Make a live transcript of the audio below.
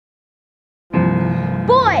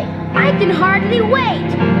I can hardly wait.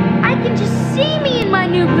 I can just see me in my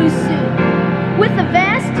new blue suit, with a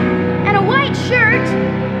vest, and a white shirt,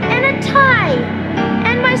 and a tie,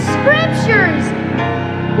 and my scriptures.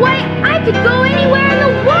 Why, I could go anywhere in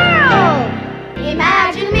the world!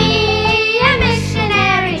 Imagine me, a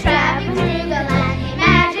missionary traveling through the land.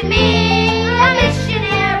 Imagine me, a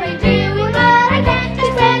missionary doing what I can to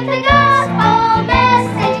spread the gospel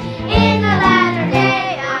message in the latter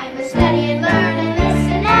day. I must study and learn and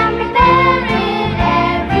listen and prepare in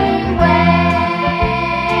every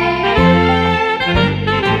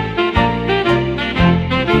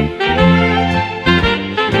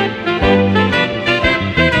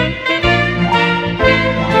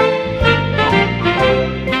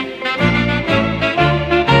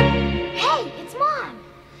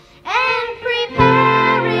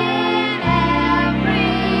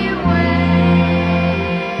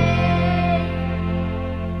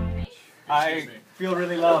I feel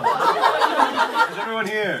really loved. Is everyone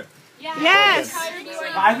here? Yes!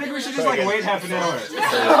 I think we should just like wait half an hour.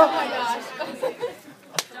 Oh my gosh.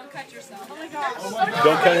 Don't cut yourself. Oh my gosh.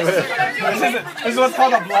 Don't cut yourself. This is what's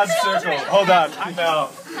called a blood circle. Hold on. No.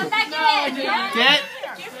 Come back in. Get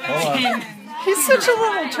in. He's such a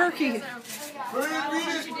little turkey.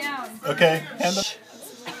 Okay. Hand up.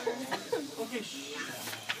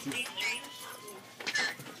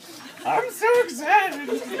 I'm so excited.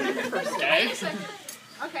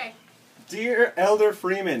 Okay. Dear Elder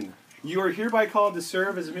Freeman, you are hereby called to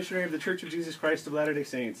serve as a missionary of the Church of Jesus Christ of Latter-day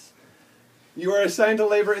Saints. You are assigned to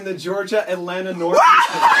labor in the Georgia-Atlanta North.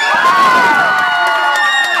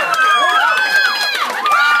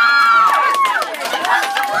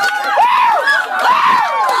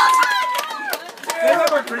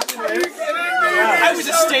 I was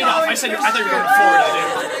a state off. I thought you were going to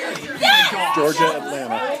Florida. Georgia,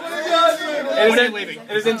 Atlanta.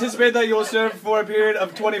 It is anticipated that you will serve for a period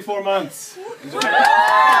of 24 months. You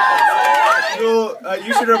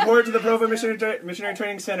should report to the Provo Missionary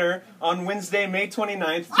Training Center on Wednesday, May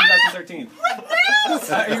 29th, 2013.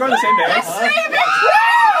 Are you going the same day?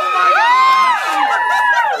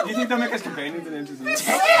 Do you think they'll make us companions in inches? No!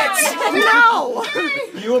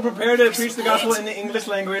 You will prepare to preach the gospel in the English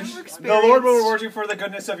language. The Lord will reward you for the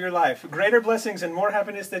goodness of your life. Greater blessings and more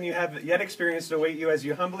happiness than you have yet experienced await you as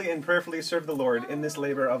you humbly and prayerfully serve the Lord in this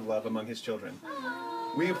labor of love among His children.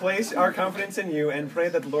 We place our confidence in you and pray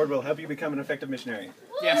that the Lord will help you become an effective missionary.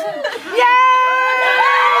 Yes.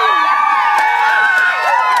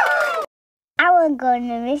 I want to go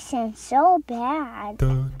on a mission so bad.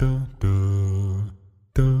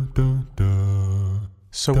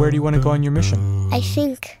 So where do you want to go on your mission? I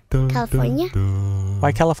think California.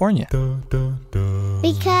 Why California?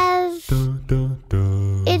 Because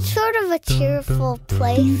it's sort of a cheerful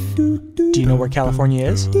place. Do you know where California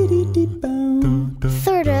is?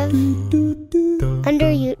 Sort of.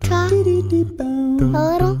 Under Utah. A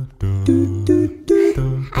little.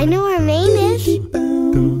 I know where Maine is.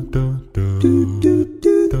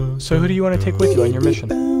 So who do you want to take with you on your mission?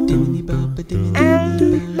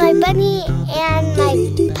 My bunny and my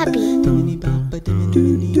puppy.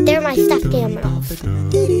 They're my stuffed animals.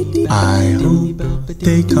 I hope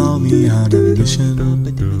they call me on a mission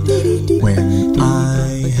when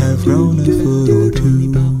I have grown a foot or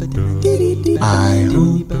two. I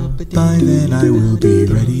hope by then I will be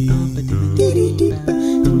ready.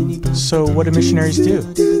 So what do missionaries do?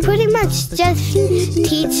 Pretty much just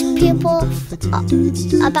teach people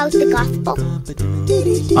about the gospel.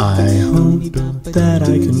 I hope that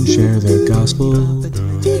I can share the gospel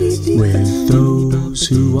with those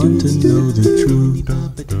who want to know the truth.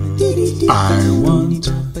 I want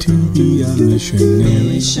to be a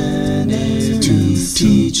missionary, to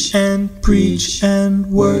teach and preach and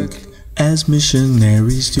work as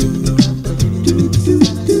missionaries do.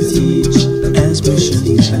 As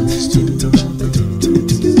missionaries do.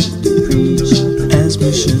 Preach as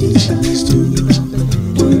missionaries do.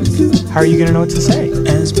 How are you going to know what to say?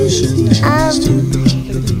 As missionaries do.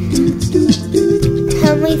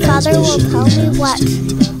 Heavenly Father will tell me what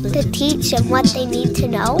to teach and what they need to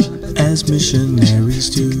know. As missionaries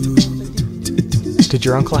do. Did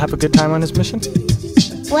your uncle have a good time on his mission?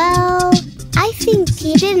 Well, I think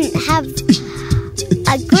he didn't have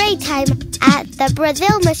a great time at the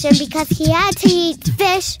Brazil mission because he had to eat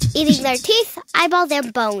fish, eating their teeth, eyeballs,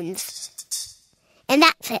 and bones. And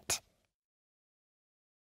that's it.